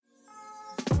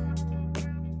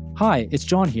Hi, it's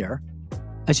John here.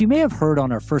 As you may have heard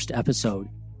on our first episode,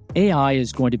 AI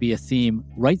is going to be a theme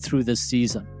right through this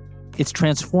season. It's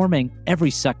transforming every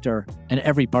sector and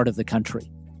every part of the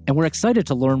country. And we're excited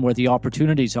to learn where the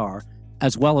opportunities are,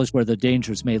 as well as where the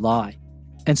dangers may lie.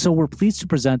 And so we're pleased to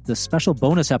present this special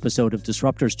bonus episode of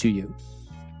Disruptors to you.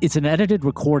 It's an edited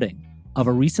recording of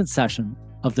a recent session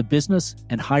of the Business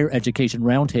and Higher Education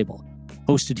Roundtable,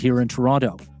 hosted here in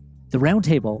Toronto. The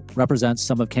Roundtable represents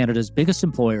some of Canada's biggest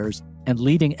employers and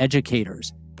leading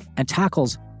educators and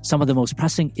tackles some of the most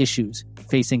pressing issues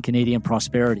facing Canadian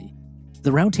prosperity.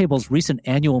 The Roundtable's recent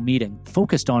annual meeting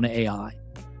focused on AI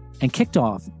and kicked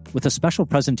off with a special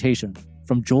presentation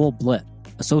from Joel Blit,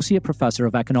 Associate Professor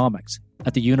of Economics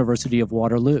at the University of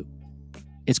Waterloo.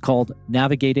 It's called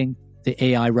Navigating the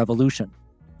AI Revolution.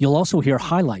 You'll also hear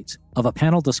highlights of a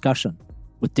panel discussion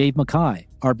with Dave McKay,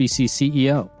 RBC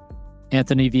CEO,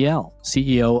 Anthony Viel,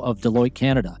 CEO of Deloitte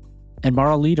Canada, and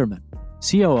Mara Lederman,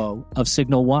 COO of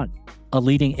Signal One, a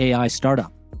leading AI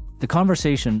startup. The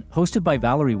conversation, hosted by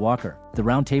Valerie Walker, the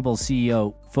Roundtable's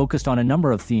CEO, focused on a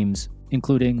number of themes,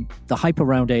 including the hype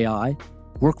around AI,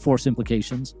 workforce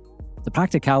implications, the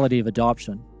practicality of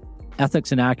adoption,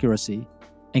 ethics and accuracy,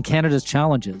 and Canada's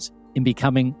challenges in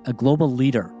becoming a global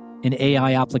leader in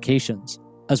AI applications,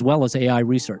 as well as AI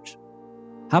research.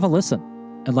 Have a listen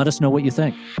and let us know what you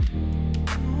think.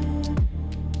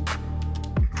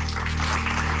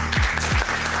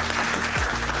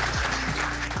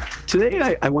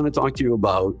 Today, I want to talk to you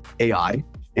about AI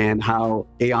and how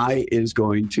AI is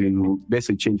going to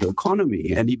basically change the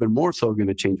economy and even more so going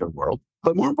to change our world.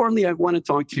 But more importantly, I want to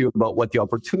talk to you about what the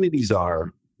opportunities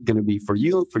are going to be for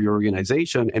you, for your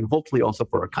organization, and hopefully also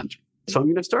for our country. So I'm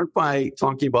going to start by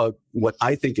talking about what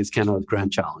I think is Canada's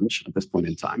grand challenge at this point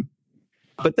in time.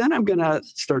 But then I'm going to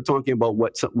start talking about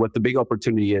what the big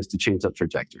opportunity is to change that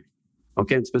trajectory.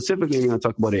 Okay, and specifically, I'm going to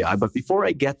talk about AI. But before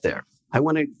I get there, I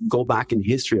want to go back in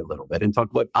history a little bit and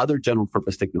talk about other general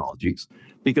purpose technologies,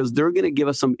 because they're going to give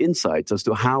us some insights as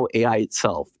to how AI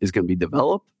itself is going to be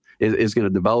developed, is going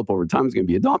to develop over time, is going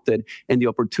to be adopted, and the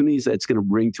opportunities that it's going to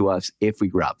bring to us if we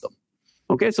grab them.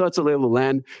 Okay, so that's a lay of the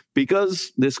land.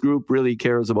 Because this group really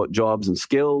cares about jobs and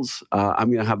skills,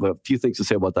 I'm going to have a few things to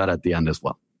say about that at the end as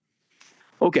well.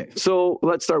 Okay, so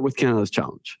let's start with Canada's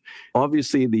challenge.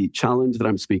 Obviously, the challenge that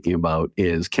I'm speaking about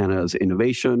is Canada's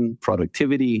innovation,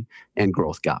 productivity, and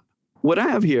growth gap. What I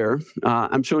have here,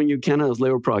 I'm showing you Canada's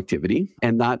labor productivity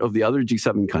and that of the other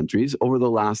G7 countries over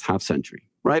the last half century,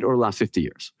 right, or last 50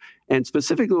 years. And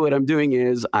specifically what I'm doing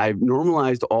is I've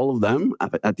normalized all of them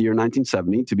at the year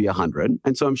 1970 to be 100.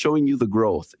 And so I'm showing you the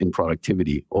growth in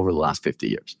productivity over the last 50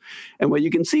 years. And what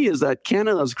you can see is that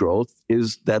Canada's growth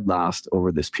is dead last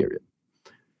over this period.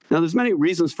 Now, there's many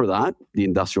reasons for that. The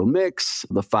industrial mix,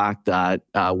 the fact that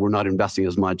we're not investing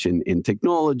as much in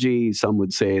technology. Some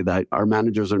would say that our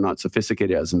managers are not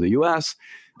sophisticated as in the US.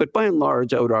 But by and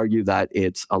large, I would argue that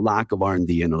it's a lack of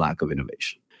R&D and a lack of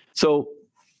innovation. So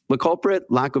the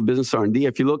culprit, lack of business R&D.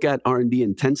 If you look at R&D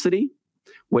intensity,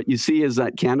 what you see is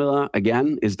that Canada,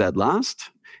 again, is dead last.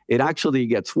 It actually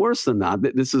gets worse than that.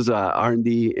 This is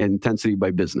R&D intensity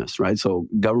by business, right? So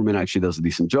government actually does a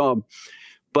decent job.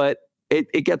 But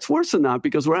it gets worse than that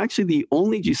because we're actually the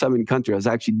only G7 country that has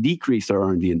actually decreased our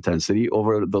R&D intensity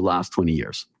over the last 20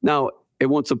 years. Now, it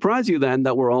won't surprise you then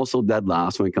that we're also dead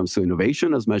last when it comes to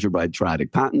innovation as measured by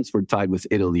triadic patents. We're tied with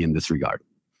Italy in this regard.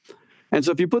 And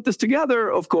so if you put this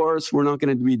together, of course, we're not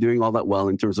going to be doing all that well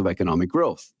in terms of economic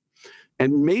growth.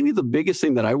 And maybe the biggest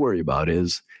thing that I worry about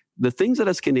is the things that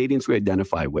as Canadians we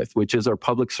identify with, which is our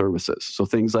public services. So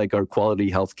things like our quality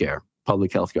healthcare,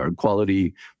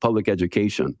 quality public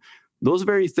education. Those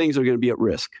very things are going to be at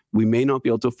risk. We may not be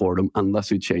able to afford them unless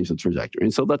we change the trajectory.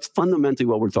 And so that's fundamentally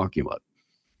what we're talking about.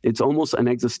 It's almost an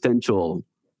existential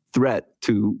threat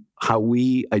to how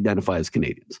we identify as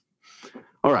Canadians.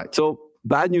 All right, so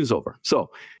bad news over.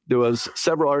 So there was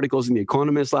several articles in The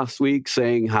Economist last week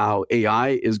saying how AI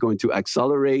is going to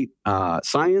accelerate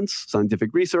scientific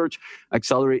research,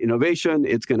 accelerate innovation.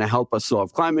 It's going to help us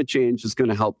solve climate change. It's going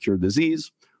to help cure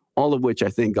disease, all of which I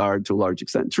think are to a large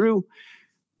extent true.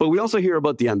 But we also hear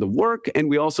about the end of work, and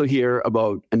we also hear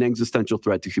about an existential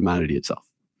threat to humanity itself.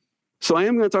 So I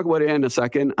am going to talk about AI in a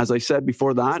second. As I said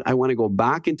before that, I want to go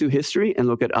back into history and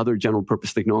look at other general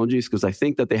purpose technologies because I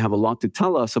think that they have a lot to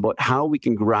tell us about how we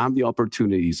can grab the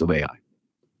opportunities of AI.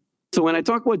 So when I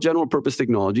talk about general purpose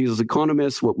technologies, as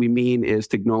economists, what we mean is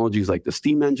technologies like the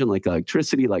steam engine, like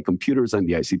electricity, like computers, and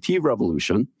the ICT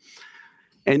revolution.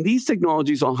 And these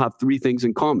technologies all have three things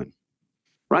in common,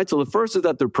 right? So the first is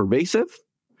that they're pervasive.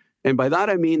 And by that,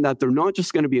 I mean that they're not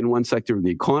just going to be in one sector of the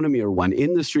economy or one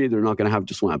industry. They're not going to have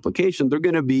just one application. They're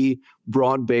going to be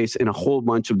broad-based in a whole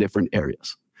bunch of different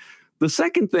areas. The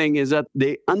second thing is that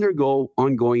they undergo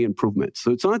ongoing improvements.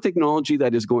 So it's not a technology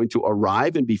that is going to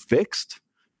arrive and be fixed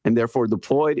and therefore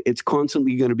deployed. It's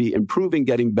constantly going to be improving,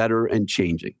 getting better, and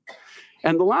changing.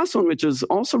 And the last one, which is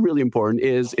also really important,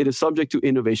 is it is subject to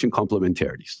innovation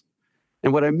complementarities.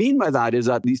 And what I mean by that is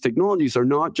that these technologies are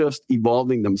not just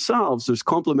evolving themselves. There's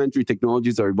complementary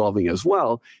technologies that are evolving as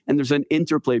well, and there's an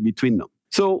interplay between them.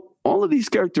 So all of these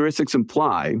characteristics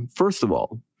imply, first of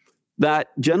all, that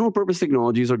general purpose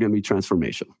technologies are going to be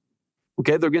transformational.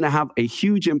 Okay, they're going to have a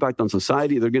huge impact on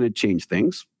society. They're going to change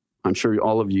things. I'm sure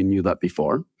all of you knew that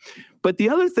before. But the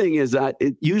other thing is that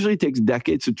it usually takes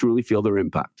decades to truly feel their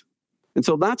impact. And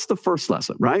so that's the first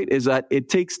lesson, right? Is that it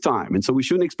takes time. And so we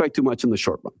shouldn't expect too much in the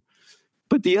short run.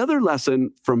 But the other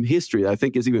lesson from history that I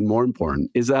think is even more important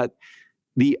is that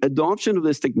the adoption of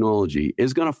this technology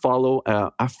is going to follow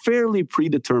a fairly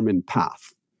predetermined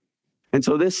path. And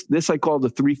so this I call the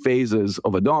 3 phases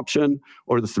of adoption,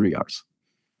 or the 3 Rs.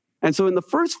 And so in the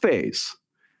first phase,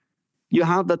 you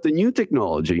have that the new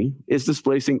technology is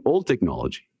displacing old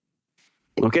technology.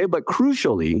 Okay, but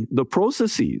crucially, the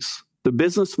processes, the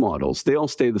business models, they all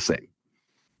stay the same.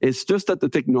 It's just that the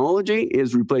technology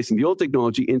is replacing the old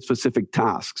technology in specific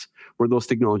tasks where those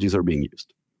technologies are being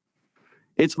used.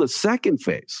 It's the second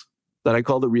phase that I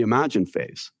call the reimagine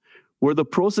phase, where the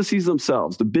processes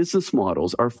themselves, the business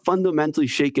models, are fundamentally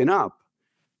shaken up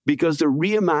because they're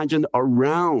reimagined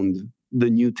around the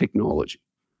new technology,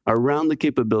 around the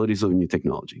capabilities of the new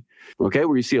technology. Okay,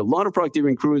 where you see a lot of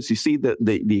productivity improvements, you see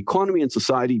the economy and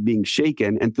society being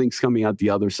shaken and things coming out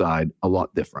the other side a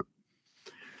lot different.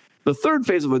 The third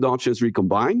phase of adoption is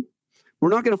recombine. We're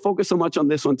not going to focus so much on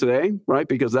this one today, right?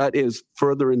 Because that is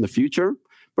further in the future.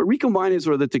 But recombine is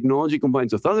where the technology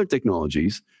combines with other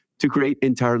technologies to create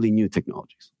entirely new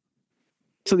technologies.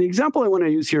 So the example I want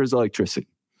to use here is electricity,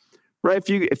 right?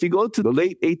 If you go to the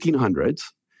late 1800s,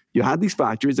 you had these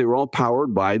factories, they were all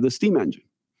powered by the steam engine,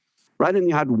 right? And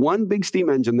you had one big steam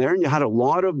engine there, and you had a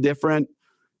lot of different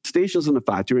stations in the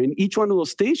factory, and each one of those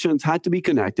stations had to be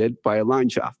connected by a line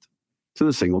shaft to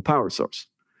the single power source.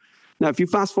 Now, if you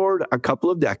fast forward a couple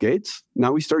of decades,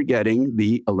 now we start getting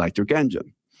the electric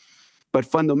engine. But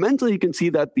fundamentally, you can see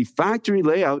that the factory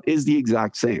layout is the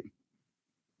exact same.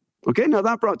 Okay, now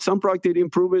that brought some productivity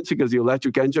improvements because the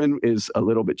electric engine is a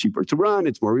little bit cheaper to run,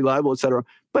 it's more reliable, et cetera,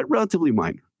 but relatively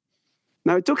minor.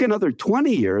 Now, it took another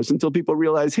 20 years until people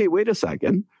realized, hey, wait a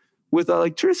second, with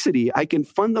electricity, I can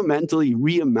fundamentally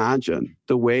reimagine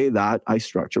the way that I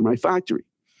structure my factory.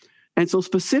 And so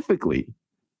specifically,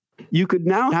 you could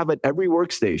now have at every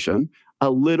workstation a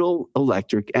little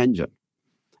electric engine.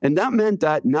 And that meant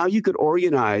that now you could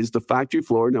organize the factory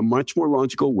floor in a much more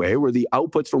logical way where the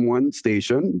outputs from one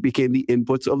station became the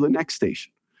inputs of the next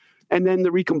station. And then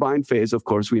the recombine phase, of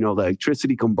course, we know that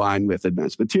electricity combined with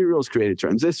advanced materials created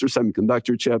transistors,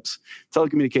 semiconductor chips,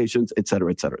 telecommunications, et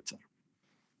cetera, et cetera, et cetera.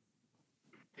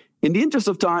 In the interest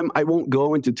of time, I won't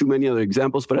go into too many other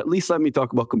examples, but at least let me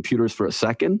talk about computers for a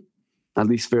second, at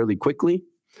least fairly quickly.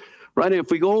 Right? And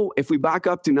if we back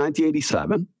up to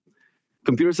 1987,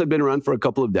 computers had been around for a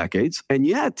couple of decades, and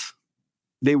yet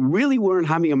they really weren't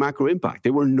having a macro impact.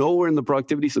 They were nowhere in the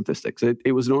productivity statistics.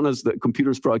 It was known as the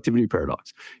computer's productivity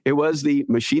paradox. It was the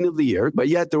machine of the year, but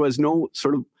yet there was no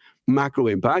sort of macro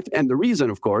impact. And the reason,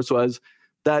 of course, was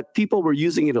that people were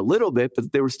using it a little bit,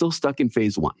 but they were still stuck in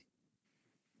phase one.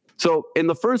 So in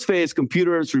the first phase,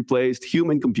 computers replaced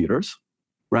human computers,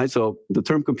 right? So the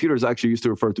term computers actually used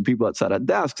to refer to people that sat at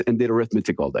desks and did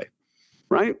arithmetic all day,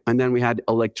 right? And then we had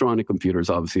electronic computers,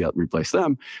 obviously, that replaced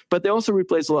them. But they also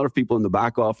replaced a lot of people in the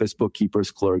back office, bookkeepers,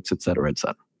 clerks, et cetera, et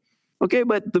cetera. Okay,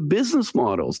 but the business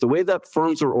models, the way that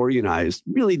firms are organized,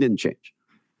 really didn't change.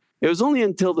 It was only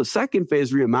until the second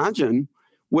phase, reimagine,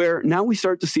 where now we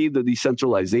start to see the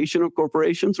decentralization of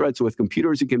corporations, right? So with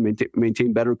computers, you can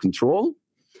maintain better control.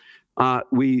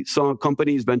 We saw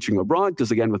companies venturing abroad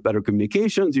because, again, with better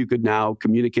communications, you could now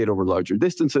communicate over larger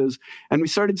distances. And we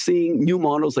started seeing new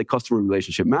models like customer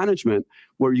relationship management,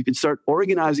 where you could start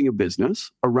organizing a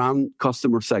business around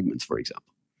customer segments, for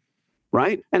example,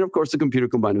 right? And of course, the computer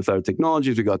combined with other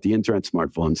technologies, we got the internet,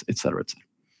 smartphones, et cetera, et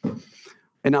cetera.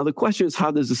 And now the question is,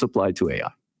 how does this apply to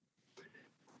AI?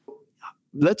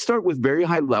 Let's start with very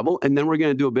high level, and then we're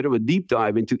going to do a bit of a deep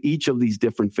dive into each of these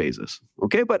different phases.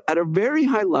 Okay, but at a very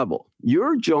high level,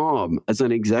 your job as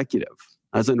an executive,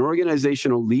 as an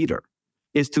organizational leader,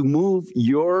 is to move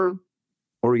your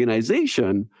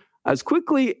organization as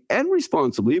quickly and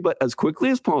responsibly, but as quickly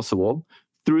as possible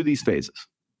through these phases.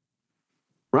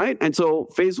 right? And so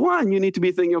phase one, you need to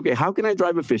be thinking, okay, how can I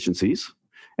drive efficiencies?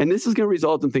 And this is going to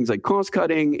result in things like cost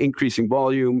cutting, increasing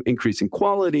volume, increasing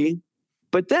quality.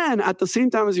 But then at the same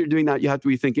time as you're doing that, you have to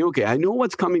be thinking, okay, I know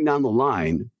what's coming down the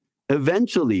line.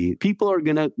 Eventually, people are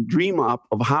going to dream up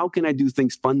of how can I do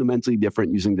things fundamentally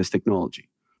different using this technology,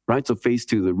 right? So phase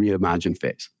two, the reimagine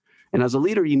phase. And as a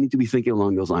leader, you need to be thinking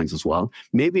along those lines as well.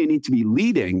 Maybe you need to be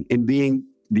leading in being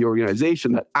the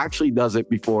organization that actually does it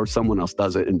before someone else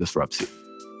does it and disrupts you.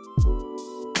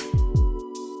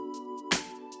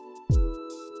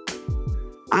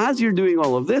 As you're doing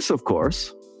all of this, of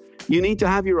course, you need to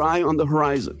have your eye on the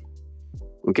horizon.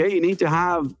 Okay, you need to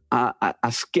have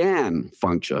a scan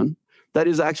function that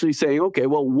is actually saying, okay,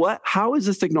 well, how is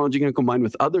this technology going to combine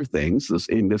with other things,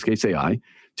 in this case AI,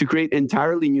 to create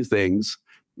entirely new things,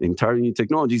 entirely new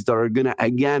technologies that are going to,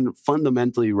 again,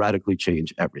 fundamentally, radically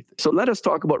change everything. So let us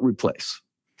talk about replace.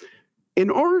 In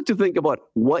order to think about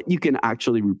what you can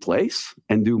actually replace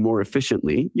and do more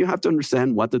efficiently, you have to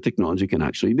understand what the technology can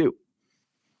actually do.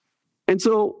 And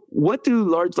so what do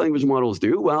large language models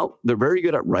do? Well, they're very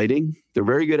good at writing. They're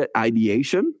very good at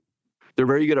ideation. They're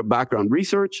very good at background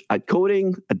research, at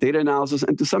coding, at data analysis,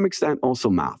 and to some extent also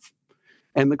math.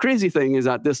 And the crazy thing is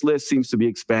that this list seems to be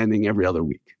expanding every other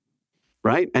week,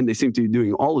 right? And they seem to be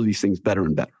doing all of these things better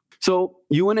and better. So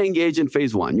you want to engage in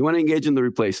phase one. You want to engage in the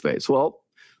replace phase. Well,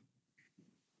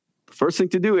 the first thing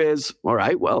to do is, all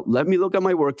right, well, let me look at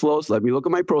my workflows. Let me look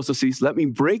at my processes. Let me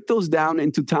break those down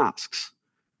into tasks.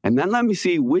 And then let me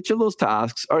see which of those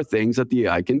tasks are things that the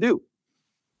AI can do.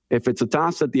 If it's a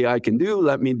task that the AI can do,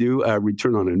 let me do a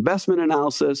return on investment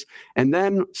analysis. And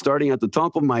then starting at the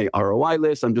top of my ROI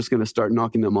list, I'm just going to start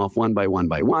knocking them off one by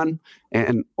one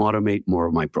and automate more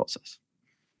of my process.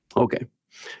 Okay.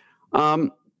 I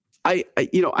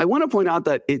want to point out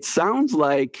that it sounds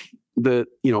like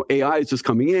AI is just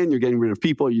coming in, you're getting rid of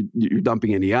people, you're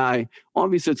dumping in AI.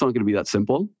 Obviously, it's not going to be that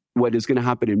simple. What is going to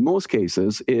happen in most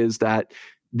cases is that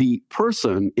the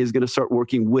person is going to start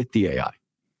working with the AI,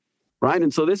 right?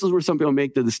 And so this is where some people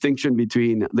make the distinction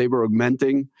between labor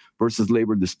augmenting versus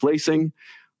labor displacing.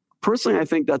 Personally, I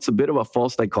think that's a bit of a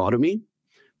false dichotomy,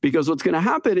 because what's going to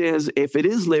happen is if it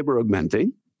is labor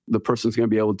augmenting, the person's going to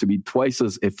be able to be twice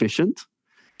as efficient,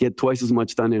 get twice as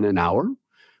much done in an hour.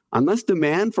 Unless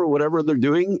demand for whatever they're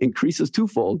doing increases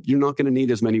twofold, you're not going to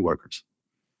need as many workers.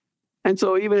 And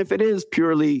so even if it is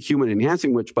purely human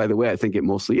enhancing, which, by the way, I think it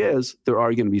mostly is, there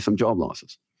are going to be some job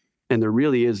losses. And there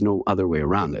really is no other way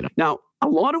around it. Now, a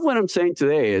lot of what I'm saying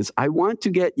today is I want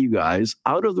to get you guys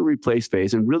out of the replace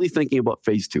phase and really thinking about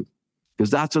phase two,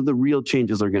 because that's where the real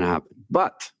changes are going to happen.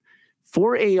 But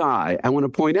for AI, I want to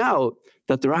point out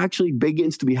that there are actually big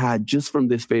gains to be had just from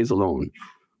this phase alone,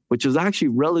 which is actually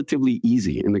relatively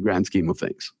easy in the grand scheme of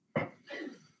things.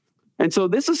 And so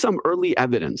this is some early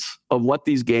evidence of what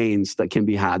these gains that can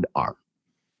be had are,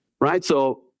 right?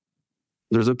 So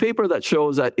there's a paper that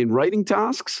shows that in writing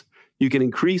tasks, you can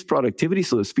increase productivity,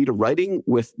 so the speed of writing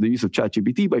with the use of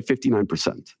ChatGPT by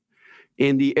 59%.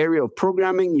 In the area of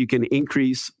programming, you can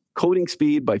increase coding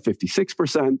speed by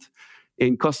 56%.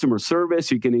 In customer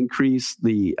service, you can increase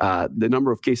the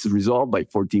number of cases resolved by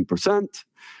 14%.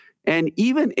 And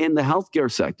even in the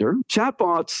healthcare sector,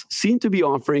 chatbots seem to be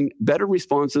offering better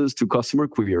responses to customer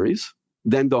queries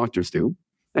than doctors do.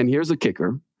 And here's a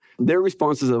kicker. Their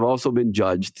responses have also been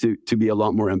judged to be a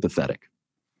lot more empathetic.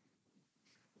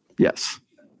 Yes.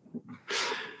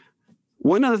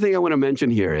 One other thing I want to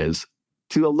mention here is,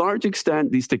 to a large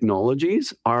extent, these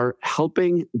technologies are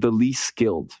helping the least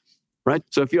skilled, right?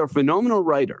 So if you're a phenomenal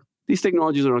writer, these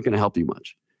technologies are not going to help you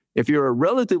much. If you're a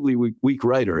relatively weak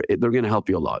writer, they're going to help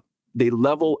you a lot. They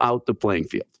level out the playing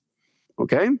field.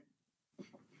 Okay?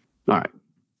 All right.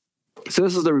 So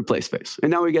this is the replace phase.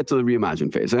 And now we get to the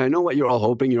reimagine phase. And I know what you're all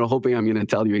hoping. You're all hoping I'm going to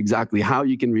tell you exactly how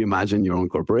you can reimagine your own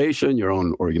corporation, your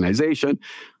own organization.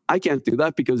 I can't do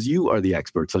that because you are the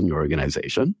experts on your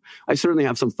organization. I certainly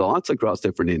have some thoughts across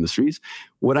different industries.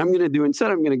 What I'm going to do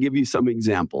instead, I'm going to give you some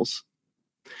examples.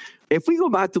 If we go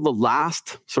back to the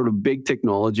last sort of big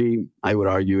technology, I would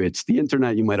argue it's the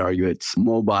internet. You might argue it's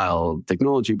mobile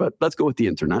technology, but let's go with the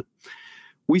internet.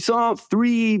 We saw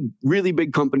 3 really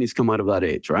big companies come out of that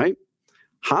age, right?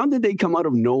 How did they come out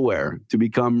of nowhere to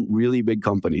become really big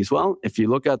companies? Well, if you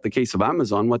look at the case of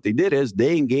Amazon, what they did is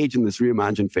they engaged in this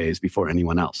reimagine phase before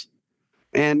anyone else.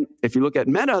 And if you look at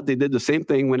Meta, they did the same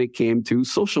thing when it came to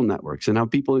social networks and how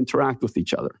people interact with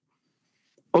each other.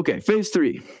 Okay, phase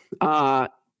 3.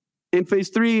 In phase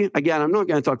 3, again, I'm not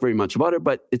going to talk very much about it,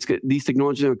 but these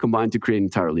technologies are combined to create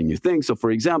entirely new things. So,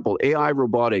 for example, AI,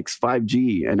 robotics,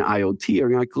 5G, and IoT are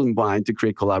going to combine to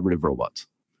create collaborative robots.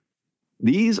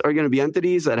 These are going to be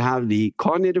entities that have the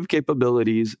cognitive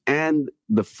capabilities and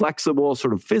the flexible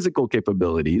sort of physical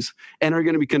capabilities and are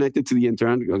going to be connected to the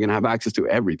internet. They're going to have access to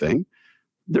everything.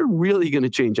 They're really going to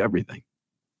change everything,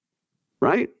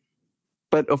 right?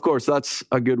 But of course, that's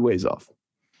a good ways off.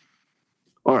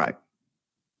 All right.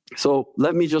 So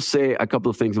let me just say a couple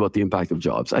of things about the impact of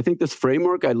jobs. I think this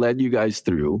framework I led you guys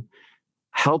through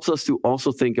helps us to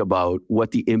also think about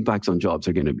what the impacts on jobs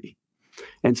are going to be.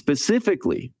 And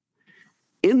specifically,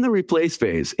 in the replace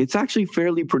phase, it's actually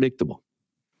fairly predictable.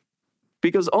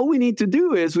 Because all we need to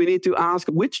do is we need to ask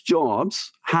which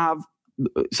jobs have,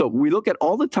 so we look at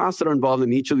all the tasks that are involved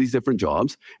in each of these different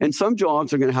jobs, and some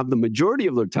jobs are going to have the majority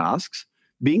of their tasks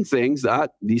being things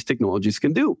that these technologies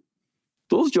can do.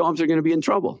 Those jobs are going to be in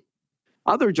trouble.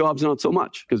 Other jobs, not so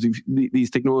much, because these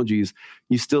technologies,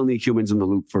 you still need humans in the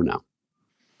loop for now.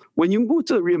 When you move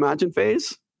to the reimagine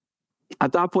phase,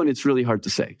 at that point, it's really hard to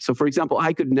say. So, for example,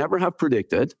 I could never have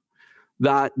predicted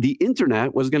that the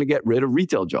internet was going to get rid of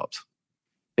retail jobs.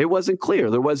 It wasn't clear.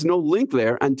 There was no link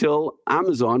there until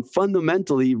Amazon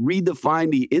fundamentally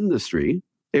redefined the industry.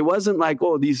 It wasn't like,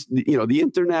 oh, the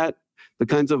internet, the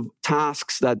kinds of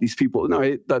tasks that these people,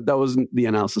 that wasn't the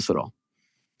analysis at all.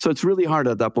 So it's really hard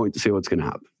at that point to say what's going to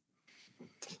happen.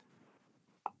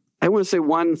 I want to say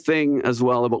one thing as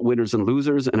well about winners and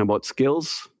losers and about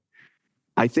skills.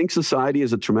 I think society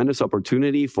is a tremendous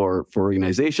opportunity for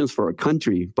organizations, for a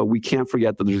country, but we can't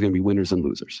forget that there's going to be winners and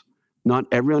losers. Not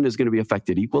everyone is going to be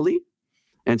affected equally.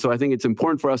 And so I think it's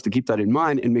important for us to keep that in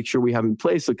mind and make sure we have in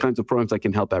place the kinds of programs that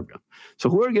can help everyone. So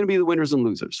who are going to be the winners and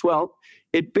losers? Well,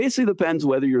 it basically depends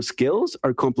whether your skills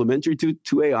are complementary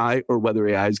to AI or whether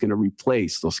AI is going to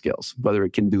replace those skills, whether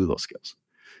it can do those skills.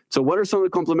 So what are some of the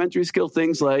complementary skill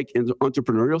things like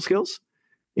entrepreneurial skills?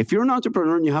 If you're an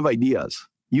entrepreneur and you have ideas,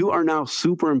 you are now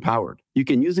super empowered. You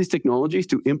can use these technologies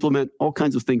to implement all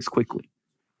kinds of things quickly.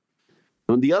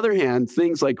 On the other hand,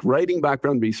 things like writing,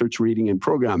 background research, reading, and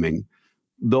programming,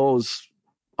 those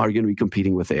are going to be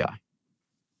competing with AI.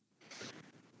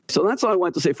 So that's all I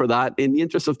want to say for that. In the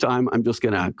interest of time, I'm just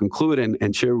going to conclude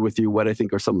and share with you what I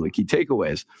think are some of the key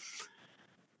takeaways.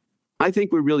 I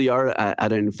think we really are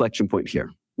at an inflection point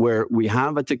here, where we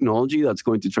have a technology that's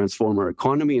going to transform our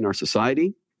economy and our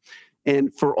society.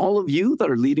 And for all of you that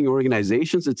are leading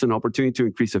organizations, it's an opportunity to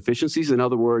increase efficiencies. In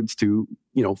other words, to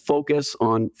focus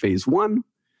on phase one.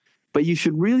 But you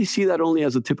should really see that only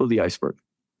as a tip of the iceberg.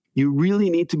 You really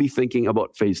need to be thinking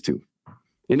about phase two.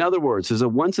 In other words, there's a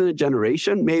once in a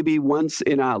generation, maybe once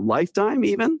in a lifetime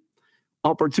even,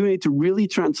 opportunity to really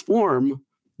transform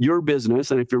your business.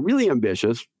 And if you're really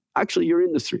ambitious, actually your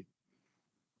industry.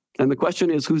 And the question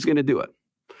is, who's going to do it?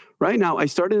 Right now, I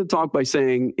started the talk by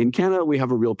saying, in Canada, we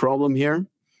have a real problem here.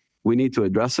 We need to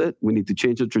address it. We need to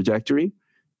change the trajectory.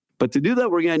 But to do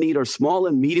that, we're going to need our small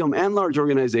and medium and large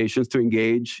organizations to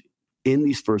engage in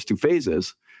these first two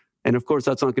phases. And of course,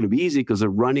 that's not going to be easy because they're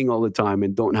running all the time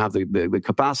and don't have the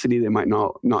capacity. They might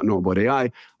not know about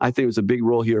AI. I think there's a big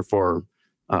role here for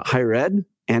higher ed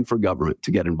and for government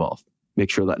to get involved.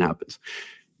 Make sure that happens.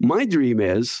 My dream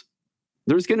is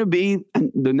there's going to be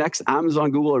the next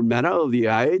Amazon, Google, or Meta of the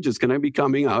AI age is going to be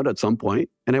coming out at some point,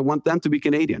 and I want them to be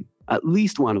Canadian. At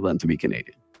least one of them to be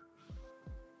Canadian.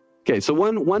 Okay, so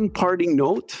one parting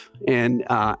note, and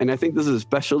I think this is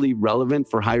especially relevant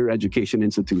for higher education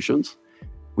institutions.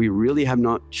 We really have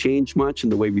not changed much in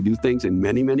the way we do things in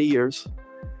many, many years.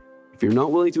 If you're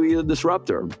not willing to be a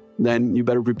disruptor, then you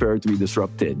better prepare to be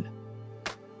disrupted.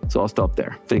 So I'll stop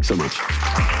there. Thanks so much.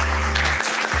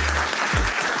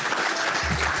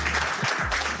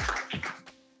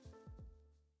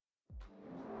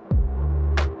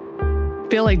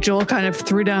 I feel like Joel kind of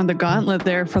threw down the gauntlet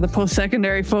there for the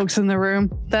post-secondary folks in the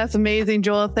room. That's amazing,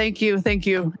 Joel. Thank you. Thank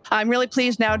you. I'm really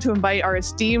pleased now to invite our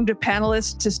esteemed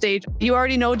panelists to stage. You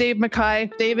already know Dave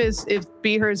McKay. Dave is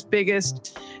BHER's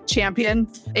biggest champion.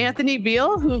 Anthony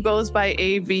Viel, who goes by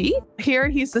AV. Here,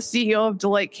 he's the CEO of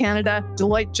Deloitte Canada.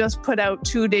 Deloitte just put out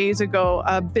 2 days ago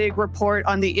a big report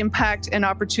on the impact and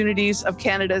opportunities of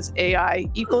Canada's AI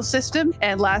ecosystem.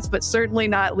 And last but certainly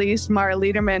not least, Mara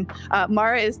Lederman.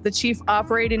 Mara is the Chief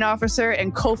Operating Officer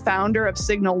and co-founder of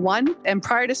Signal One. And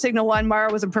prior to Signal One,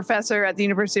 Mara was a professor at the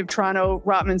University of Toronto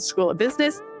Rotman School of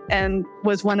Business and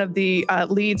was one of the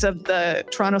leads of the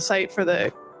Toronto site for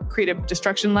the Creative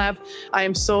Destruction Lab. I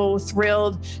am so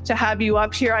thrilled to have you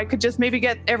up here. I could just maybe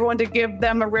get everyone to give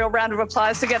them a real round of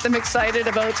applause to get them excited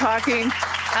about talking.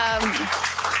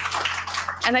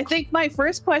 And I think my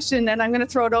first question, and I'm going to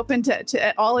throw it open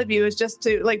to all of you, is just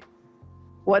to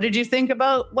what did you think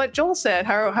about what Joel said?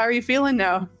 How are you feeling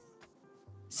now?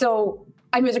 So,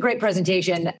 it was a great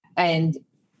presentation, and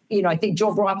I think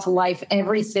Joel brought to life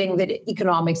everything that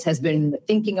economics has been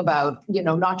thinking about,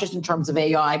 not just in terms of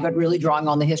AI, but really drawing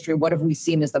on the history. What have we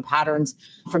seen as the patterns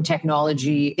from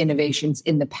technology innovations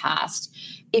in the past?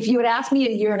 If you had asked me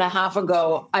a year and a half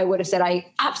ago, I would have said,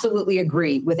 I absolutely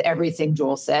agree with everything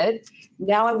Joel said.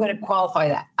 Now I'm going to qualify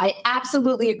that. I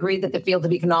absolutely agree that the field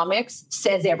of economics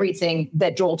says everything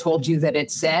that Joel told you that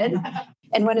it said.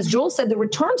 And when, as Joel said, the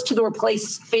returns to the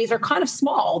replace phase are kind of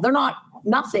small. They're not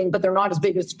nothing, but they're not as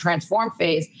big as the transform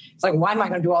phase. It's like, why am I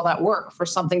going to do all that work for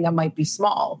something that might be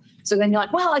small? So then you're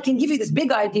like, well, I can give you this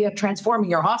big idea of transforming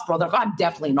your hospital. They're like, I'm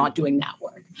definitely not doing that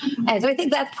work. And so I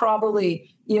think that's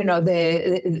probably,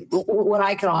 what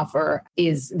I can offer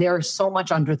is there's so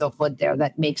much under the hood there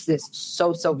that makes this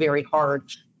so very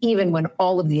hard, even when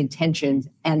all of the intentions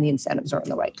and the incentives are in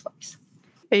the right place.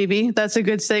 Avi, that's a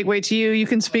good segue to you. You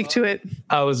can speak to it.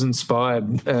 I was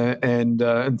inspired and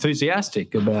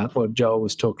enthusiastic about what Joel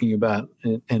was talking about,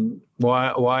 and why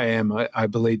I am. I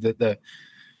believe that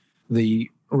the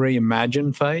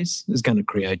reimagine phase is going to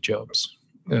create jobs.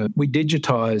 We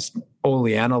digitized all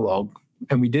the analog,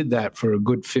 and we did that for a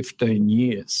good 15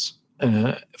 years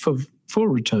for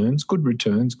returns,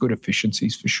 good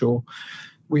efficiencies for sure.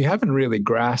 We haven't really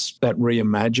grasped that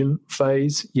reimagine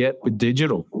phase yet with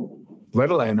digital, let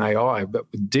alone AI, but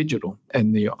with digital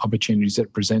and the opportunities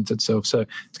that presents itself. So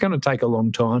it's going to take a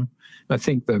long time. I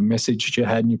think the message you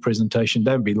had in your presentation,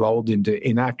 don't be lulled into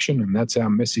inaction, and that's our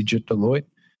message at Deloitte.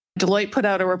 Deloitte put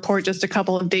out a report just a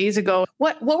couple of days ago.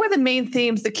 What were the main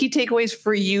themes, the key takeaways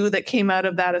for you that came out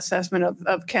of that assessment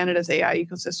of Canada's AI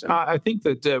ecosystem? I think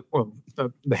that,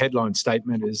 the headline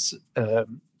statement is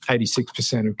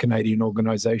 86% of Canadian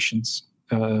organisations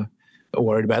are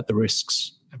worried about the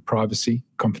risks, privacy,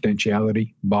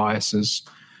 confidentiality, biases,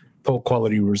 poor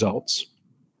quality results.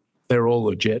 They're all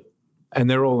legit, and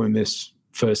they're all in this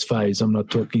first phase. I'm not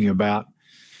talking about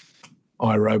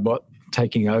iRobot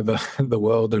taking over the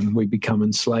world and we become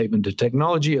enslaved to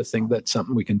technology. I think that's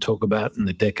something we can talk about in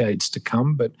the decades to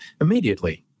come. But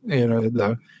immediately,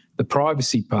 the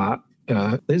privacy part,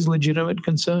 there's legitimate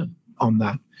concern on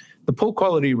that. The poor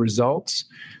quality results,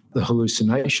 the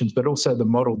hallucinations, but also the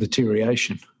model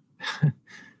deterioration.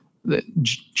 The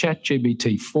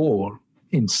ChatGPT-4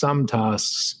 in some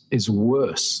tasks is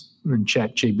worse than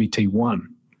ChatGPT-1,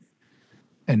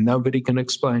 and nobody can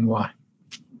explain why.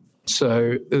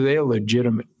 So they're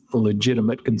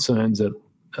legitimate concerns that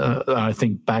I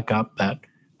think back up that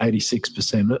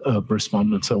 86% of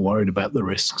respondents are worried about the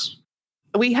risks.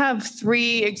 We have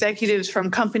 3 executives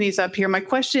from companies up here. My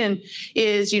question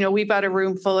is, we've got a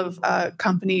room full of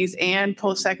companies and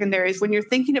post-secondaries. When you're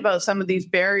thinking about some of these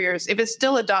barriers, if it's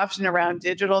still adoption around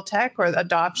digital tech or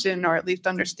adoption or at least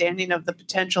understanding of the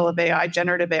potential of AI,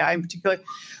 generative AI in particular,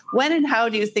 when and how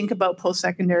do you think about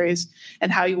post-secondaries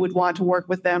and how you would want to work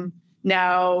with them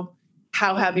now?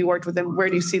 How have you worked with them? Where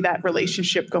do you see that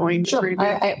relationship going? Sure.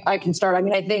 I can start.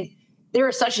 I think there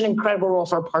is such an incredible role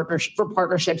for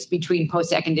partnerships between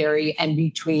post-secondary and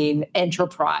between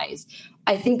enterprise.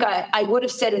 I think I would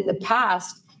have said in the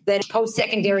past that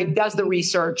post-secondary does the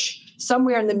research.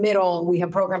 Somewhere in the middle, we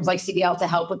have programs like CDL to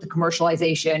help with the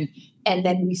commercialization, and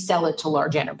then we sell it to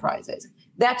large enterprises.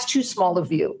 That's too small a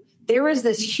view. There is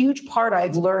this huge part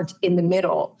I've learned in the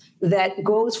middle that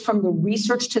goes from the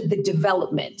research to the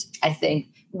development, I think,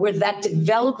 where that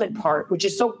development part, which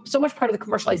is so much part of the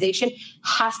commercialization,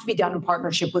 has to be done in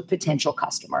partnership with potential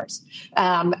customers.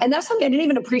 And that's something I didn't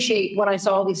even appreciate when I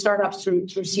saw all these startups through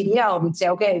CDL. We'd say,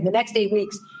 okay, the next 8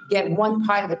 weeks, get one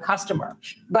pilot customer.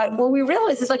 But what we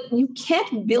realized is you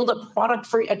can't build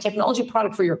a technology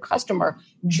product for your customer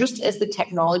just as the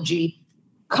technology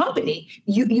company.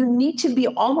 You need to be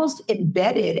almost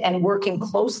embedded and working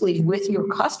closely with your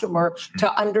customer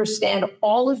to understand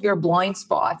all of your blind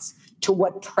spots to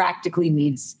what practically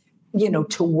needs,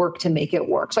 to work to make it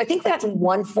work. So I think that's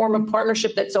one form of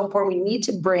partnership that's so important. We need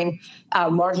to bring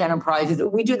large enterprises.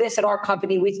 We do this at our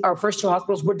company. Our first 2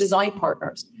 hospitals were design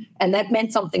partners. And that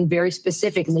meant something very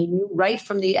specific. And they knew right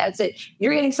from the outset,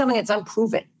 you're getting something that's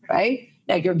unproven, right?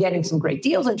 Now, you're getting some great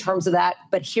deals in terms of that,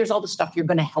 but here's all the stuff you're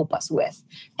going to help us with.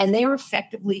 And they are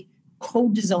effectively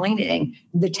co-designing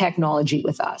the technology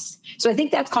with us. So I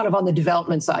think that's kind of on the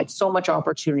development side, so much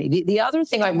opportunity. The other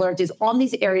thing I've learned is on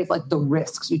these areas like the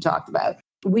risks you talked about,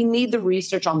 we need the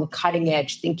research on the cutting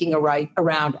edge, thinking around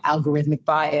algorithmic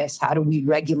bias. How do we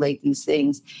regulate these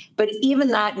things? But even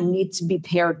that needs to be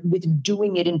paired with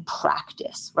doing it in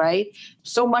practice, right?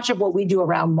 So much of what we do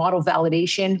around model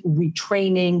validation,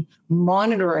 retraining,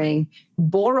 monitoring,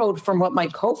 borrowed from what my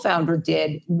co-founder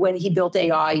did when he built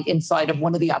AI inside of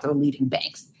one of the other leading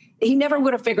banks. He never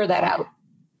would have figured that out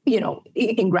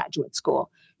in graduate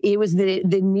school. It was the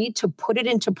need to put it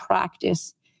into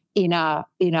practice in a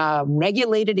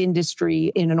regulated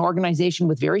industry, in an organization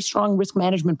with very strong risk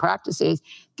management practices.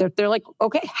 They're like,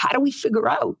 okay, how do we figure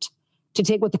out to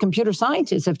take what the computer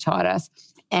scientists have taught us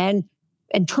and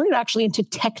turn it actually into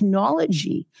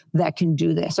technology that can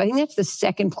do this? So I think that's the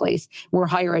second place where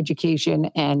higher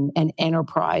education and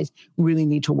enterprise really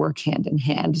need to work hand in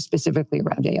hand, specifically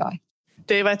around AI.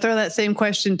 Dave, I throw that same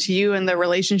question to you and the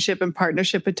relationship and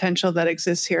partnership potential that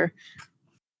exists here.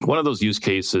 One of those use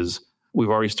cases we've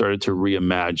already started to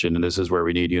reimagine, and this is where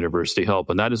we need university help,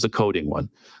 and that is the coding one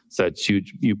that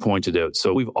you pointed out.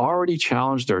 So we've already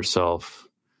challenged ourselves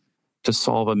to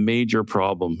solve a major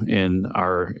problem in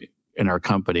our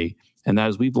company, and that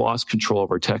is we've lost control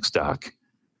of our tech stack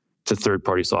to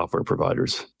third-party software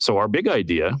providers. So our big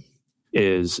idea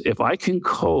is if I can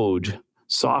code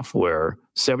software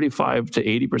 75 to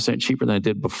 80% cheaper than I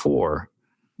did before,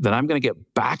 then I'm going to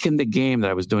get back in the game that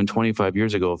I was doing 25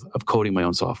 years ago of coding my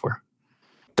own software.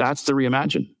 That's the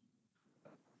reimagine.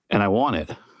 And I want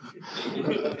it.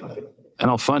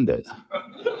 And I'll fund it.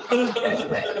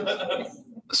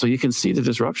 So you can see the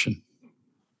disruption.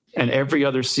 And every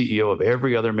other CEO of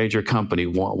every other major company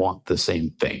want the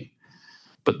same thing.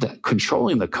 But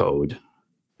controlling the code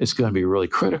is going to be really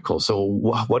critical. So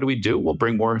what do we do? We'll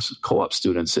bring more co-op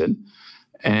students in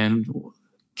and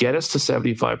get us to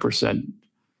 75%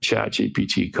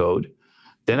 ChatGPT code.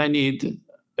 Then I need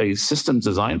a systems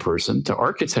design person to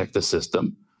architect the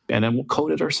system, and then we'll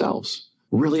code it ourselves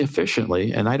really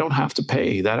efficiently, and I don't have to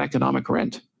pay that economic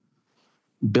rent.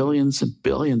 Billions and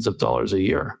billions of dollars a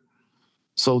year.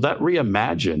 So that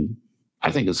reimagine,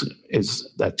 I think,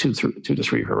 is that 2 to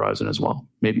 3 horizon as well,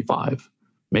 maybe 5,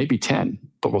 maybe 10,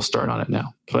 but we'll start on it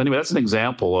now. So anyway, that's an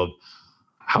example of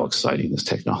how exciting this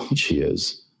technology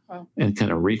is. Wow. And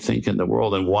kind of rethinking the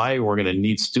world and why we're going to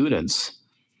need students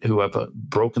who have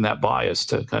broken that bias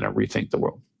to kind of rethink the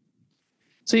world.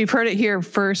 So you've heard it here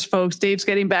first, folks. Dave's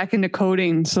getting back into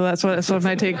coding. So that's what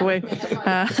my takeaway.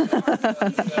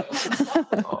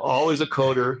 Always a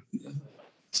coder.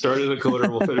 Started as a coder,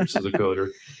 we'll finish as a coder.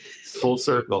 Full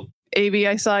circle. Avi,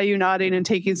 I saw you nodding and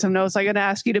taking some notes. I'm going to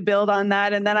ask you to build on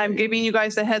that. And then I'm giving you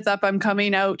guys the heads up. I'm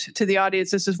coming out to the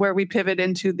audience. This is where we pivot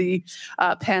into the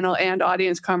panel and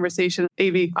audience conversation.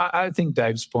 Avi. I think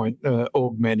Dave's point,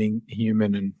 augmenting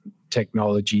human and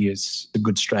technology is a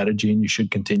good strategy, and you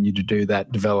should continue to do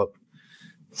that, develop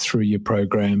through your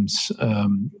programs,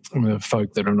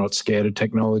 folk that are not scared of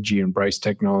technology, embrace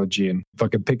technology. And if I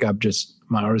could pick up just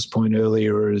Mara's point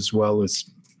earlier as well, is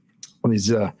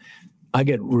I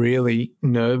get really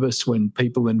nervous when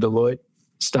people in Deloitte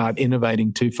start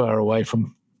innovating too far away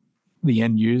from the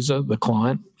end user, the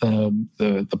client,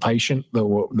 the patient, the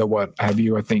what have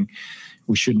you. I think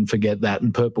we shouldn't forget that,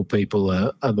 and purple people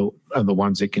are the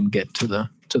ones that can get to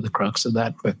the crux of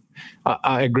that. But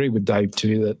I agree with Dave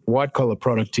too that white collar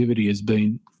productivity has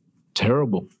been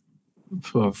terrible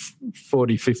for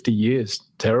 40, 50 years,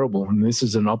 terrible. And this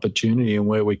is an opportunity and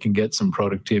where we can get some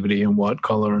productivity in white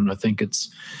collar. And I think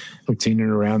it's in and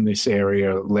around this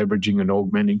area, leveraging and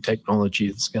augmenting technology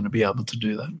that's going to be able to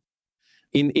do that.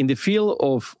 In the field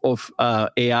of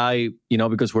AI,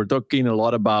 because we're talking a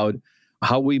lot about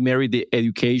how we marry the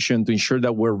education to ensure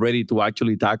that we're ready to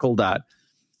actually tackle that.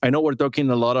 I know we're talking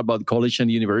a lot about college and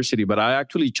university, but I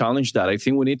actually challenge that. I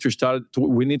think we need to start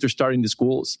in the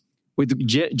schools with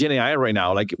Gen AI right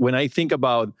now. Like when I think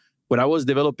about when I was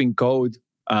developing code,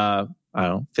 30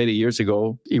 years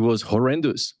ago, it was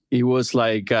horrendous. It was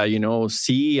like,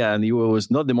 C, and it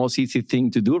was not the most easy thing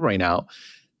to do right now.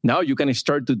 Now you can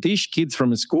start to teach kids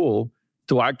from school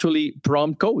to actually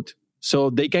prompt code so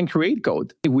they can create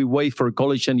code. If we wait for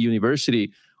college and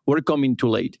university, we're coming too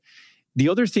late. The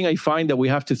other thing I find that we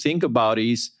have to think about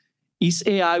is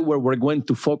AI where we're going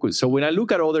to focus? So when I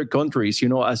look at other countries,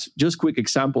 as just quick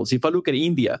examples, if I look at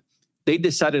India, they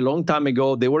decided a long time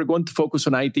ago they were going to focus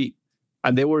on IT.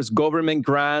 And there was government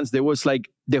grants. There was like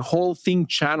the whole thing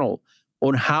channel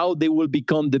on how they will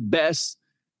become the best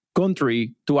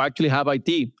country to actually have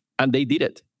IT. And they did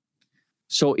it.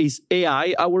 So is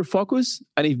AI our focus?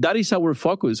 And if that is our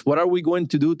focus, what are we going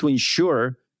to do to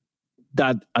ensure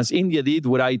that, as India did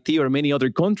with IT or many other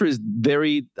countries,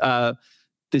 very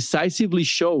decisively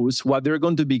shows what they're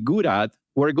going to be good at,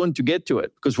 we're going to get to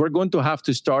it. Because we're going to have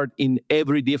to start in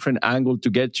every different angle to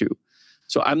get to.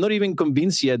 So I'm not even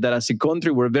convinced yet that as a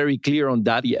country, we're very clear on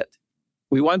that yet.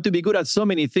 We want to be good at so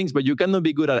many things, but you cannot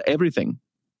be good at everything.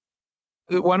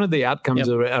 One of the outcomes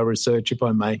of our research, if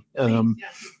I may,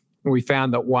 we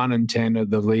found that 1 in 10 of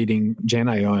the leading Gen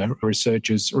AI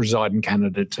researchers reside in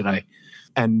Canada today.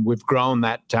 And we've grown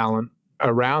that talent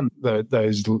around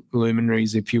those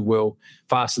luminaries, if you will,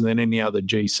 faster than any other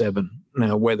G7.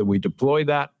 Now, whether we deploy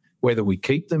that, whether we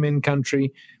keep them in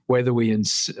country, whether we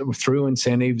through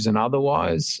incentives and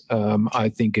otherwise, I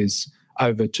think is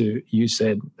over to, you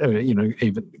said,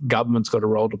 even government's got a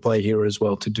role to play here as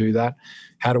well to do that.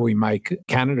 How do we make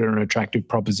Canada an attractive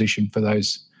proposition for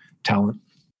those talent?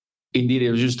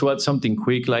 Indeed, just to add something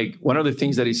quick, like one of the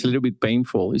things that is a little bit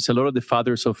painful is a lot of the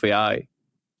fathers of AI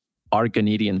are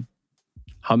Canadian.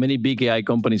 How many big AI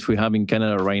companies we have in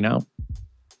Canada right now?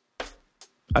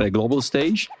 At a global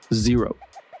stage, 0,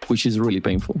 which is really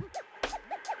painful.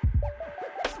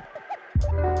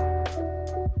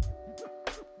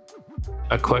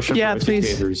 A question for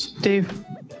educators. Please, Dave.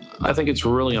 I think it's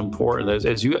really important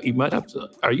as you might have to,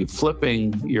 are you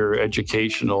flipping your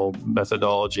educational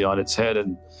methodology on its head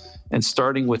and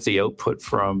starting with the output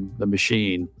from the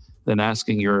machine, then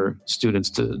asking your students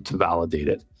to validate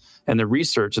it? And the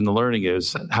research and the learning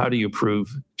is, how do you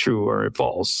prove true or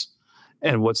false?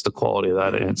 And what's the quality of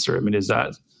that answer? I mean, is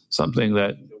that something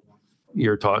that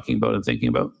you're talking about and thinking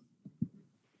about?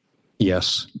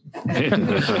 Yes.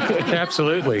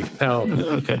 Absolutely. Now,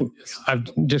 Okay. I've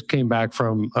just came back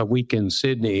from a week in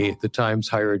Sydney at the Times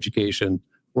Higher Education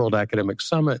World Academic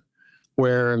Summit,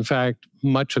 where, in fact,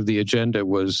 much of the agenda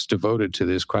was devoted to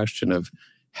this question of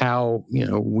how,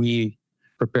 we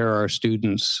prepare our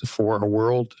students for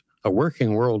a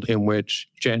working world in which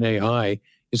Gen AI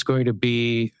is going to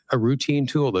be a routine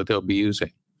tool that they'll be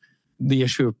using. The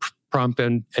issue of prompt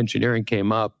engineering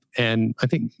came up, and I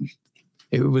think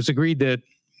it was agreed that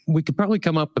we could probably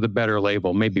come up with a better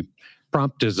label, maybe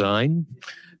prompt design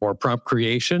or prompt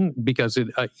creation, because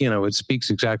it speaks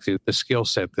exactly to the skill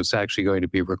set that's actually going to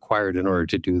be required in order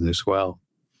to do this well.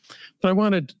 But I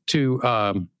wanted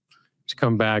to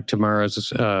come back to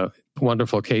Mara's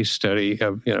wonderful case study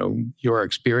of your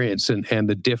experience and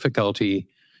the difficulty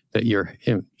that you're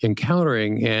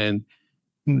encountering, and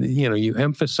you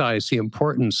emphasize the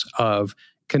importance of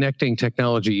connecting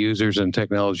technology users and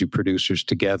technology producers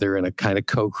together in a kind of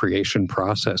co-creation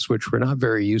process, which we're not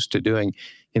very used to doing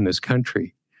in this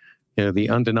country. The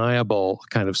undeniable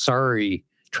kind of sorry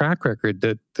track record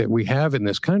that we have in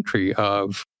this country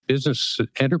of business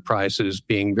enterprises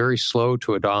being very slow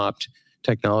to adopt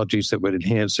technologies that would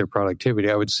enhance their productivity.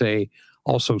 I would say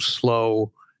also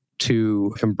slow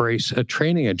to embrace a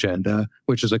training agenda,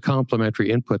 which is a complementary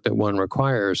input that one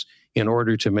requires in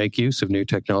order to make use of new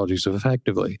technologies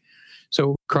effectively.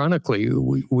 So chronically,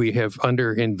 we have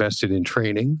underinvested in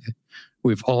training.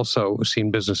 We've also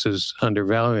seen businesses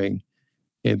undervaluing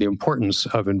the importance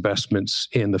of investments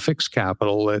in the fixed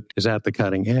capital that is at the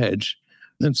cutting edge.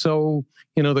 And so,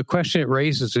 the question it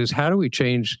raises is, how do we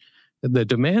change the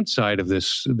demand side of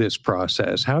this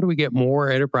process? How do we get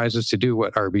more enterprises to do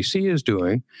what RBC is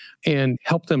doing and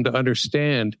help them to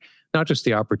understand not just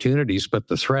the opportunities, but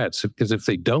the threats? Because if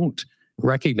they don't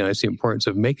recognize the importance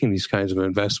of making these kinds of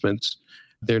investments,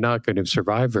 they're not going to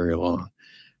survive very long.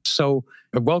 So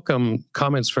I welcome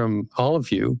comments from all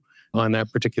of you on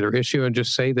that particular issue, and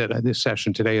just say that this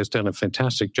session today has done a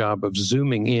fantastic job of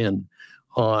zooming in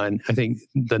on, I think,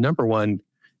 the number one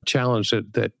challenge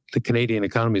that the Canadian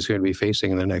economy is going to be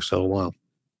facing in the next little while.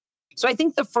 So I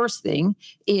think the first thing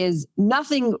is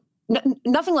nothing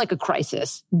like a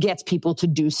crisis gets people to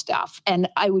do stuff. And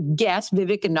I would guess,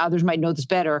 Vivek and others might know this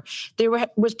better, there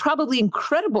was probably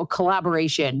incredible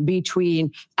collaboration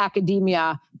between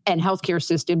academia and healthcare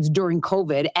systems during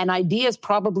COVID. And ideas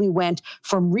probably went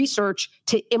from research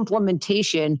to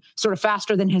implementation sort of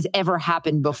faster than has ever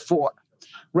happened before,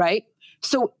 right?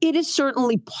 So it is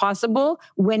certainly possible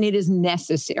when it is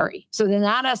necessary. So then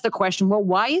that asks the question, well,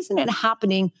 why isn't it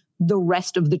happening the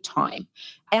rest of the time?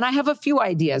 And I have a few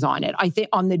ideas on it. I think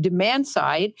on the demand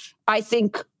side,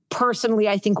 Personally,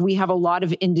 I think we have a lot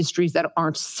of industries that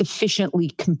aren't sufficiently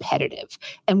competitive,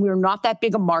 and we're not that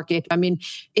big a market. I mean,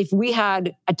 if we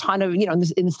had a ton of, in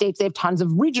the States, they have tons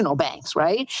of regional banks,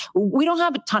 right? We don't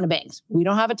have a ton of banks. We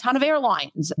don't have a ton of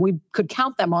airlines. We could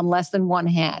count them on less than one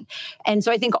hand. And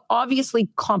so I think obviously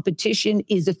competition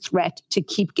is a threat to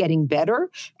keep getting better.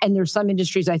 And there's some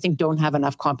industries I think don't have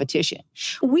enough competition.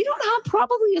 We don't have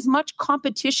probably as much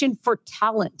competition for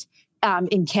talent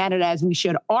in Canada as we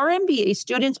should. Our MBA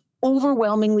students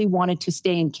overwhelmingly wanted to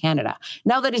stay in Canada.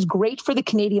 Now that is great for the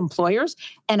Canadian employers,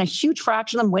 and a huge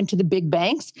fraction of them went to the big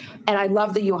banks. And I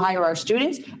love that you hire our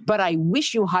students, but I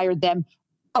wish you hired them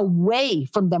away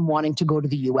from them wanting to go to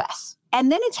the US.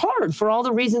 And then it's hard for all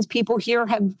the reasons people here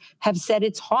have said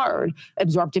it's hard.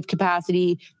 Absorptive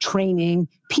capacity, training.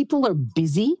 People are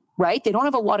busy. right? They don't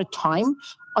have a lot of time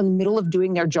on the middle of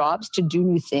doing their jobs to do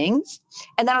new things.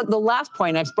 And then the last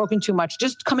point, I've spoken too much,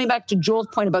 just coming back to Joel's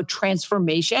point about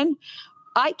transformation,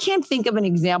 I can't think of an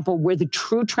example where the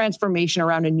true transformation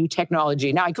around a new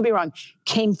technology, now I could be wrong,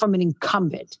 came from an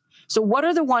incumbent. So what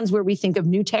are the ones where we think of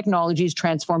new technologies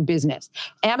transform business?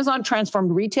 Amazon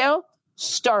transformed retail,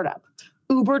 startup.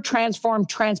 Uber transformed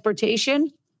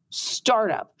transportation,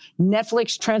 startup.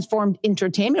 Netflix transformed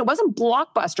entertainment. It wasn't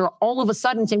Blockbuster all of a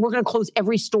sudden saying, we're going to close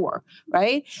every store,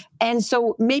 right? And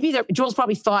so maybe Joel's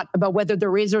probably thought about whether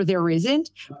there is or there isn't.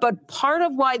 But part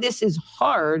of why this is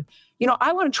hard,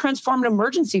 I want to transform an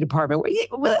emergency department.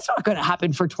 Well, that's not going to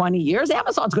happen for 20 years.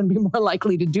 Amazon's going to be more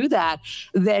likely to do that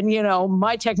than,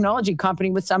 my technology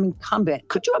company with some incumbent.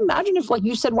 Could you imagine if, like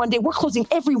you said, one day we're closing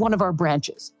every one of our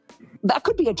branches? That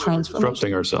could be a transformation.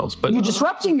 Disrupting ourselves. But you're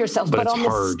disrupting yourselves. But on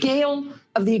hard. The scale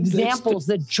of the examples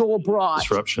that Joel brought,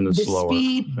 disruption is slower. The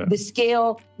speed, the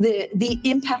scale, the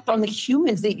impact on the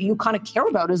humans that you kind of care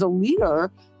about as a leader,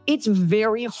 it's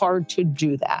very hard to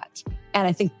do that. And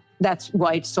I think that's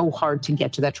why it's so hard to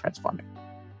get to that transforming.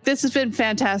 This has been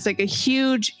fantastic. A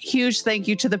huge, huge thank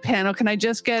you to the panel. Can I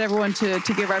just get everyone to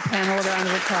give our panel a round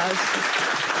of applause?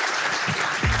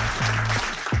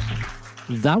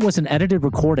 That was an edited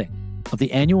recording of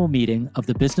the annual meeting of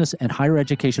the Business and Higher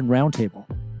Education Roundtable,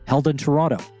 held in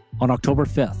Toronto on October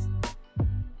 5th.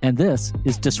 And this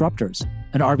is Disruptors,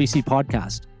 an RBC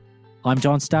podcast. I'm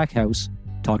John Stackhouse.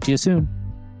 Talk to you soon.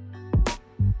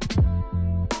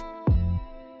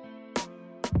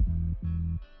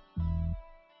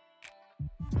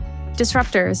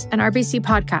 Disruptors, an RBC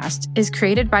podcast, is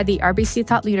created by the RBC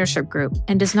Thought Leadership Group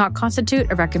and does not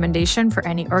constitute a recommendation for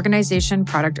any organization,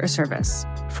 product, or service.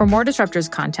 For more Disruptors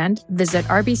content, visit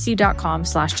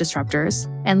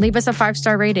rbc.com/disruptors and leave us a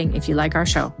 5-star rating if you like our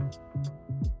show.